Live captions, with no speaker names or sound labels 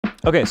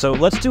Okay, so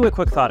let's do a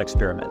quick thought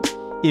experiment.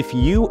 If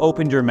you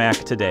opened your Mac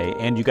today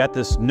and you got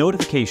this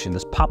notification,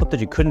 this pop-up that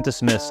you couldn't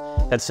dismiss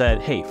that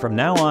said, hey, from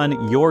now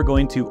on, you're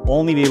going to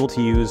only be able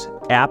to use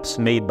apps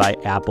made by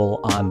Apple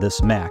on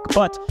this Mac,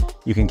 but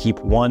you can keep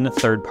one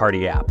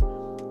third-party app.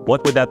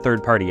 What would that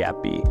third-party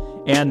app be?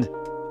 And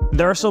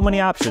there are so many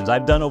options.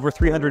 I've done over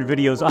 300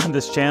 videos on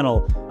this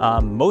channel,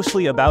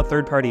 mostly about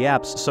third-party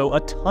apps, so a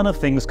ton of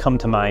things come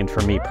to mind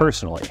for me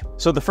personally.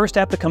 So the first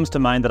app that comes to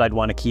mind that I'd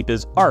want to keep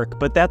is Arc,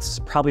 but that's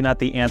probably not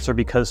the answer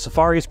because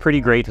Safari is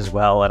pretty great as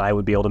well, and I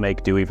would be able to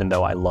make do even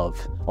though I love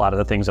a lot of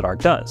the things that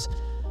Arc does.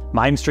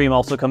 MindStream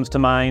also comes to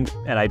mind,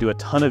 and I do a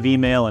ton of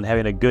email, and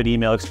having a good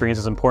email experience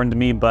is important to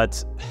me,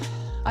 but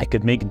I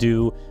could make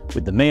do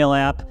with the Mail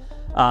app.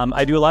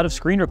 I do a lot of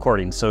screen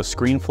recording, so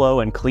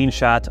ScreenFlow and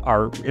CleanShot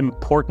are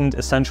important,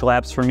 essential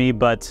apps for me,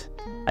 but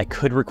I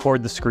could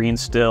record the screen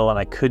still, and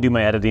I could do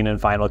my editing in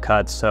Final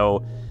Cut,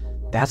 so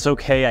that's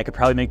okay. I could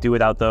probably make do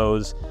without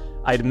those.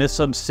 I'd miss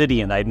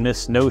Obsidian, I'd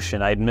miss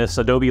Notion, I'd miss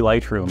Adobe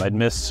Lightroom, I'd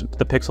miss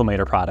the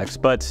Pixelmator products,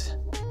 but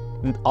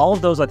all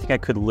of those I think I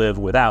could live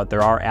without.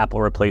 There are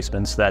Apple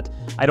replacements that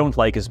I don't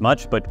like as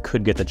much, but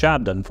could get the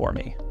job done for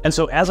me. And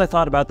so as I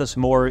thought about this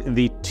more,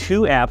 the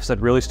two apps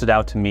that really stood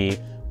out to me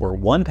were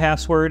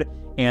 1Password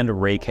and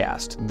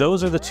Raycast.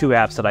 Those are the two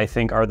apps that I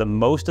think are the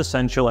most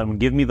essential and would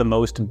give me the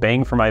most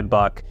bang for my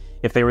buck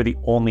if they were the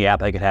only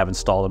app I could have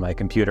installed on my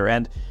computer.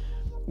 And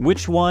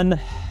which one?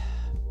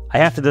 I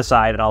have to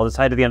decide, and I'll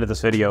decide at the end of this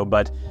video,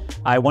 but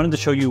I wanted to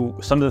show you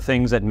some of the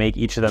things that make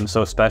each of them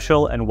so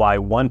special and why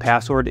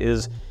 1Password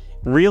is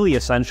really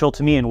essential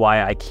to me and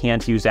why I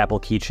can't use Apple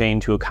Keychain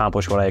to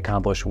accomplish what I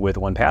accomplish with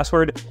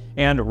 1Password,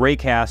 and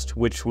Raycast,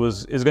 which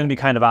is going to be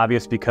kind of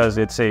obvious because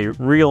it's a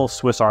real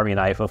Swiss Army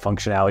knife of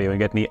functionality and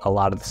get me a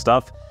lot of the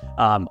stuff,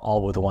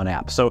 all with one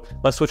app. So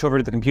let's switch over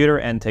to the computer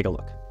and take a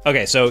look.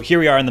 Okay, so here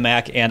we are on the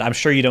Mac, and I'm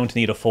sure you don't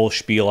need a full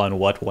spiel on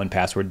what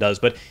 1Password does,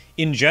 but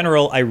in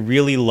general, I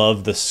really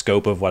love the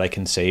scope of what I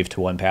can save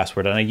to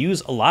 1Password, and I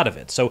use a lot of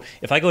it. So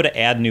if I go to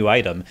add new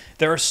item,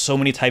 there are so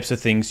many types of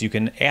things you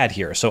can add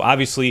here. So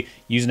obviously,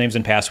 usernames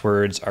and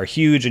passwords are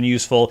huge and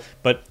useful,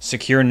 but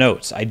secure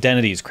notes,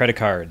 identities, credit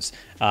cards,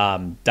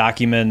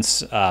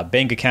 documents,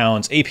 bank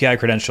accounts, API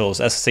credentials,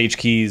 SSH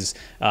keys,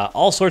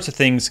 all sorts of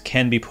things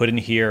can be put in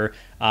here.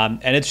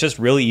 And it's just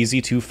really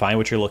easy to find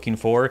what you're looking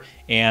for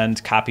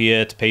and copy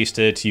it, paste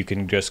it. You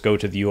can just go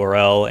to the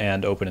URL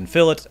and open and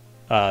fill it.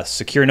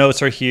 Secure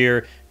notes are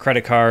here,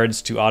 credit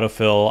cards to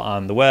autofill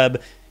on the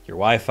web, your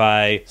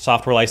Wi-Fi,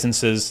 software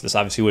licenses. This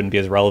obviously wouldn't be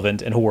as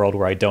relevant in a world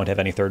where I don't have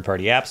any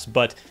third-party apps,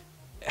 but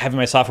having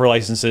my software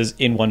licenses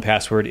in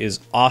 1Password is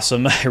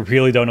awesome. I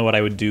really don't know what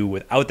I would do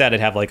without that. I'd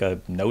have like a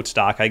notes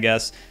doc, I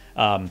guess.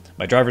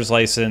 My driver's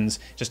license,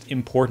 just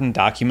important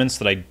documents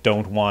that I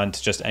don't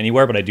want just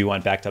anywhere, but I do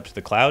want backed up to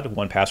the cloud.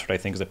 1Password, I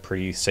think, is a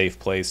pretty safe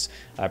place,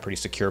 a pretty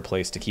secure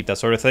place to keep that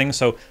sort of thing.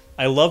 So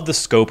I love the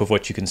scope of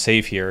what you can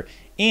save here.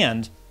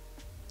 And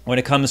when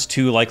it comes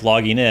to like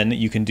logging in,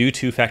 you can do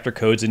two-factor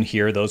codes in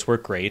here. Those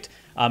work great.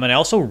 And I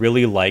also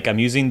really like, I'm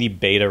using the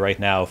beta right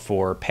now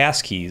for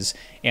passkeys.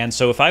 And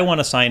so if I want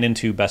to sign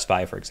into Best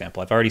Buy, for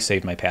example, I've already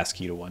saved my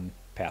passkey to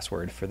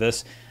 1Password for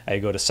this. I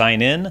go to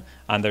sign in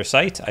on their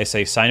site. I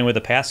say sign in with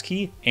a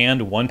passkey,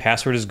 and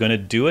 1Password is going to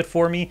do it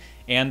for me,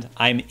 and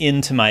I'm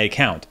into my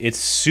account. It's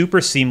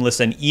super seamless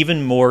and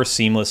even more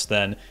seamless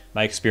than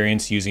my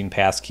experience using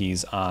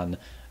passkeys on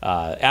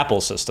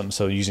Apple's system,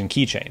 so using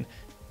Keychain.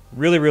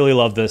 Really, really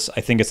love this.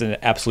 I think it's an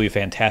absolutely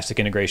fantastic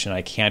integration.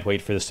 I can't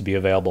wait for this to be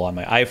available on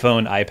my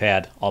iPhone,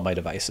 iPad, all my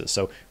devices.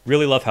 So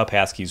really love how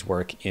passkeys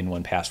work in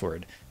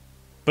 1Password.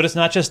 But it's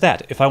not just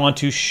that. If I want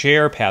to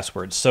share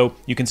passwords, so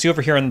you can see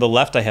over here on the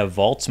left, I have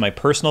vaults, my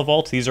personal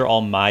vault. These are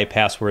all my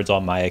passwords,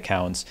 all my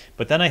accounts.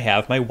 But then I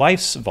have my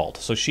wife's vault.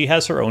 So she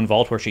has her own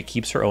vault where she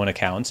keeps her own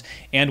accounts.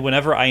 And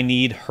whenever I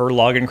need her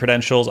login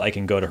credentials, I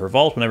can go to her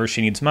vault. Whenever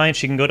she needs mine,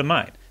 she can go to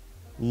mine.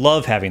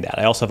 Love having that.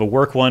 I also have a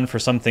work one for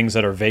some things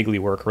that are vaguely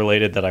work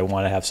related that I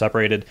want to have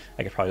separated.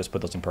 I could probably just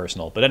put those in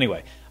personal. But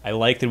anyway, I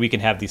like that we can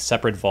have these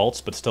separate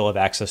vaults, but still have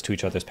access to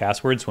each other's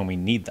passwords when we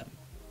need them.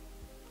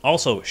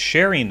 Also,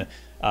 sharing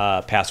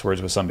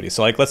passwords with somebody.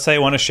 So like, let's say I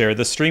want to share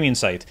the streaming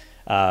site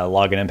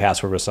login and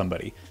password with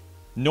somebody.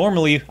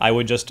 Normally, I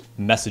would just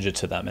message it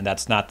to them, and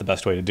that's not the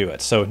best way to do it.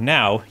 So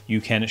now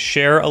you can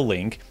share a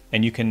link,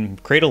 and you can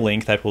create a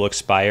link that will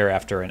expire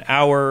after an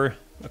hour,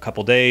 a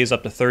couple days,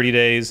 up to 30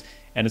 days,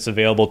 and it's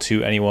available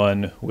to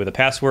anyone with a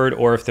password,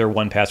 or if they're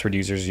 1Password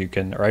users, you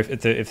can, or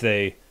if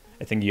they,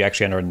 I think you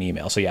actually enter an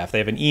email. So yeah, if they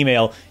have an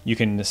email, you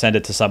can send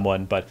it to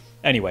someone. But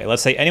anyway,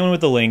 let's say anyone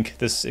with the link,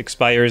 this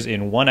expires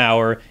in 1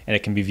 hour, and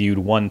it can be viewed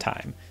one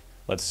time.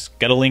 Let's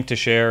get a link to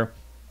share,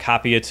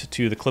 copy it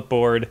to the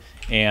clipboard,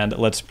 and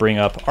let's bring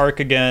up Arc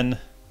again.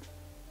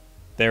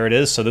 There it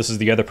is. So this is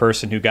the other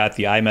person who got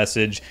the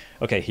iMessage.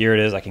 Okay, here it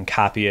is. I can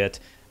copy it.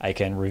 I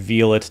can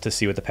reveal it to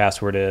see what the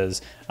password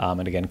is,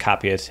 and again,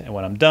 copy it. And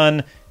when I'm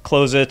done,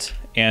 close it,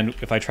 and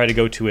if I try to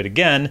go to it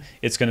again,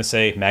 it's going to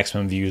say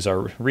maximum views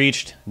are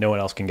reached, no one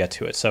else can get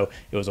to it. So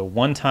it was a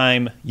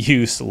one-time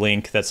use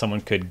link that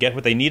someone could get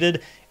what they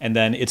needed, and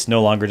then it's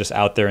no longer just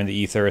out there in the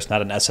ether. It's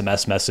not an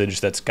SMS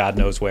message that's God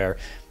knows where.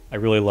 I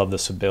really love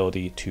this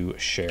ability to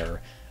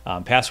share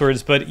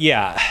passwords. But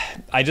yeah,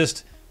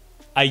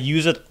 I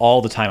use it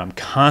all the time. I'm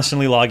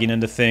constantly logging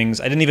into things.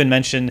 I didn't even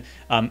mention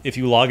if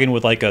you log in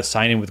with like a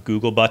sign in with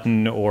Google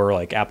button or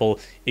like Apple,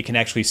 it can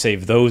actually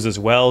save those as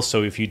well.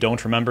 So if you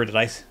don't remember, did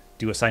I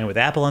do a sign in with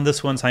Apple on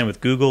this one, sign in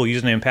with Google,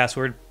 username and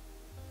password,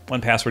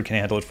 1Password can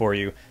handle it for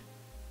you.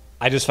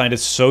 I just find it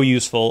so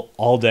useful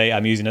all day.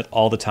 I'm using it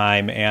all the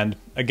time. And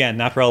again,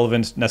 not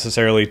relevant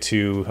necessarily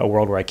to a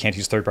world where I can't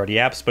use third-party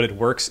apps, but it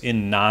works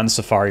in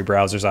non-Safari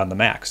browsers on the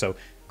Mac. So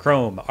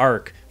Chrome,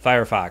 Arc,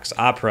 Firefox,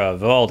 Opera,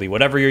 Vivaldi,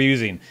 whatever you're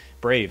using,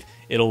 Brave,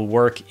 it'll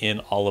work in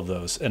all of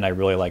those. And I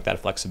really like that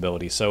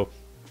flexibility. So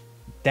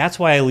that's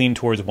why I lean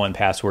towards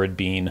 1Password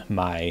being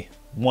my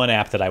one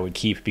app that I would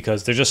keep,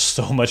 because there's just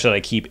so much that I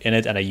keep in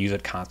it and I use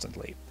it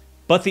constantly.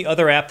 But the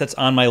other app that's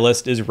on my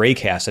list is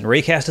Raycast, and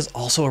Raycast is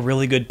also a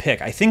really good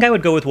pick. I think I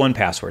would go with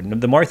 1Password.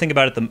 And the more I think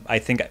about it, I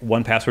think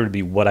 1Password would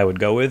be what I would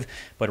go with.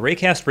 But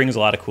Raycast brings a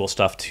lot of cool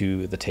stuff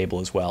to the table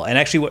as well. And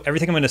actually,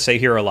 everything I'm going to say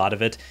here, a lot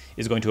of it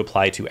is going to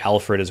apply to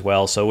Alfred as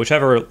well. So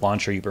whichever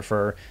launcher you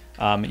prefer,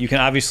 you can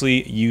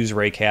obviously use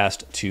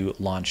Raycast to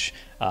launch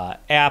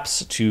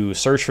apps, to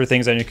search for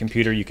things on your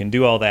computer. You can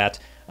do all that.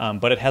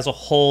 But it has a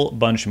whole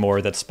bunch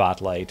more that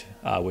Spotlight,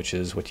 which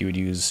is what you would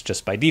use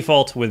just by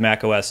default with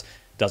macOS,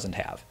 doesn't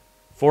have.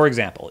 For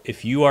example,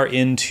 if you are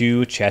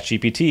into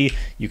ChatGPT,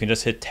 you can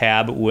just hit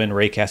tab when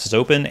Raycast is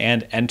open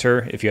and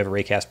enter, if you have a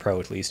Raycast Pro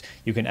at least,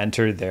 you can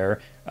enter their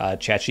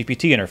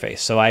ChatGPT interface.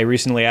 So I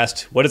recently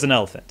asked, what is an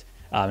elephant?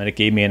 And it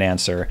gave me an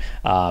answer.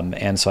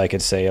 And so I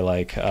could say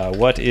like,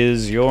 what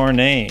is your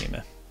name?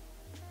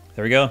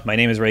 There we go. My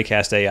name is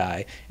Raycast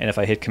AI. And if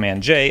I hit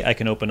Command J, I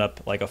can open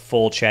up like a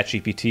full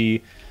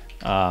ChatGPT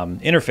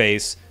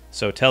interface.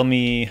 So tell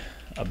me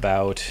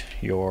about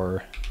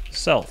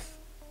yourself.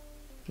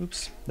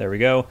 Oops, there we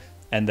go.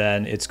 And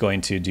then it's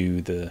going to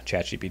do the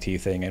ChatGPT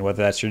thing. And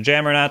whether that's your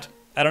jam or not,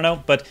 I don't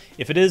know. But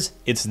if it is,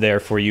 it's there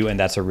for you. And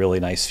that's a really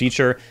nice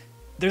feature.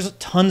 There's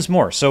tons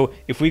more. So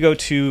if we go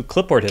to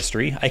Clipboard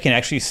history, I can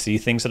actually see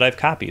things that I've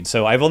copied.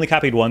 So I've only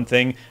copied one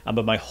thing,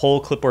 but my whole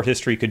Clipboard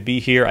history could be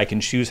here. I can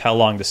choose how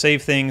long to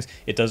save things.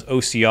 It does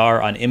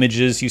OCR on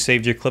images you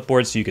saved your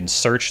clipboard, so you can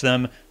search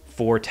them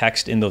for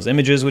text in those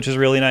images, which is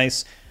really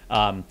nice.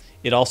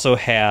 It also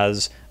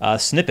has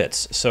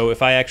snippets. So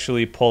if I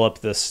actually pull up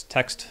this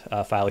text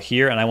file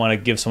here and I want to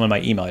give someone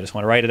my email, I just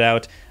want to write it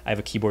out. I have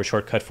a keyboard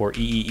shortcut for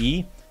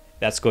EEE.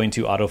 That's going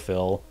to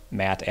autofill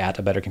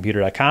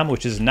matt@abettercomputer.com,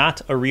 which is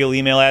not a real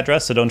email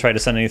address, so don't try to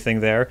send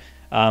anything there.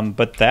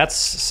 But that's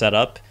set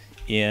up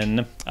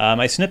in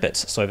my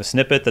snippets. So I have a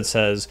snippet that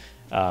says,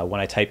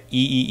 when I type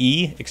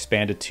EEE,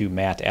 expand it to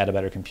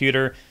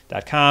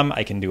matt@abettercomputer.com.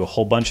 I can do a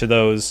whole bunch of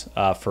those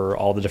for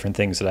all the different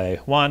things that I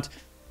want.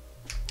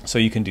 So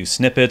you can do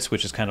snippets,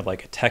 which is kind of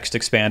like a text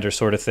expander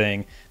sort of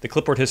thing. The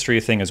clipboard history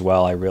thing as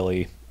well, I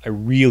really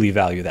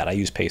value that. I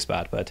use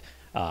Pastebot, but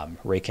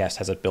Raycast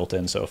has it built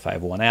in, so if I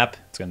have one app,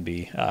 it's going to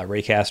be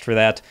Raycast for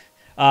that.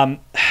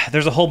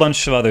 There's a whole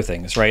bunch of other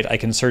things, right? I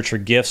can search for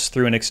GIFs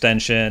through an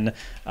extension.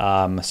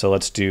 So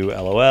let's do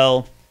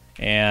LOL,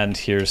 and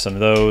here's some of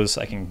those.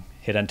 I can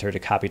hit enter to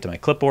copy to my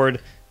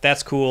clipboard.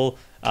 That's cool.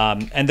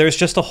 And there's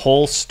just a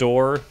whole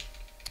store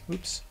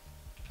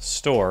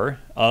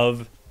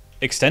of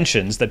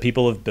extensions that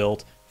people have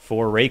built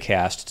for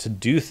Raycast to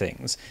do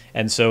things.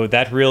 And so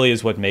that really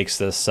is what makes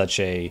this such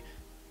a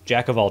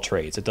jack of all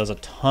trades. It does a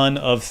ton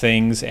of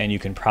things, and you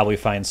can probably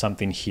find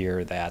something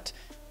here that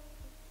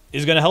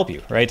is going to help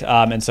you, right?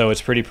 And so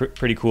it's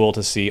pretty cool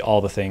to see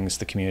all the things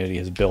the community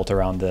has built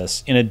around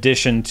this. In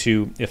addition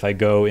to, if I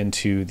go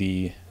into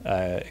the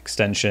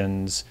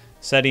extensions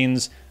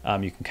settings,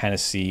 you can kind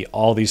of see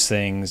all these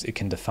things. It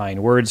can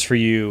define words for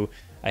you.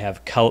 I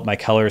have my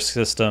color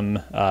system,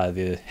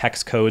 the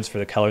hex codes for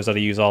the colors that I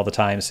use all the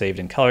time saved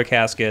in Color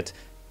Casket.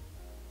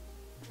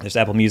 There's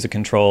Apple Music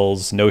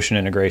controls, Notion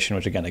integration,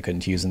 which again, I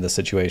couldn't use in this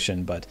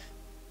situation, but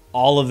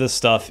all of this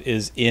stuff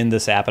is in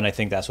this app, and I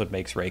think that's what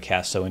makes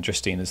Raycast so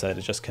interesting, is that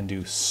it just can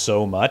do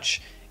so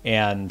much,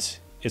 and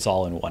it's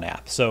all in one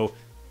app. So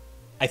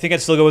I think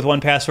I'd still go with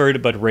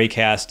 1Password, but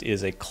Raycast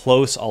is a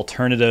close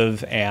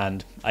alternative,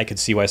 and I could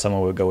see why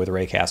someone would go with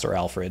Raycast or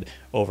Alfred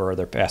over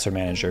their password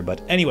manager.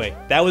 But anyway,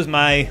 that was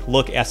my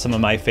look at some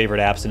of my favorite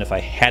apps, and if I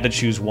had to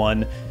choose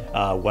one,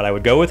 what I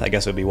would go with, I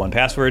guess it would be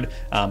 1Password,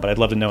 but I'd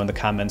love to know in the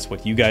comments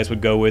what you guys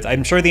would go with.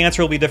 I'm sure the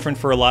answer will be different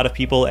for a lot of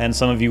people, and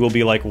some of you will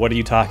be like, what are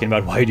you talking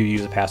about? Why do you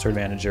use a password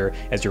manager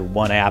as your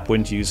one app?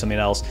 Wouldn't you use something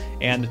else?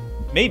 And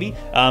maybe,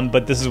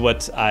 but this is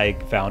what I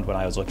found when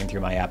I was looking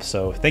through my apps.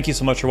 So thank you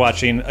so much for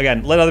watching.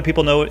 Again, let other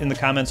people know in the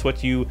comments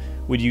what you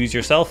would use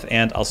yourself,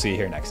 and I'll see you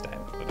here next time.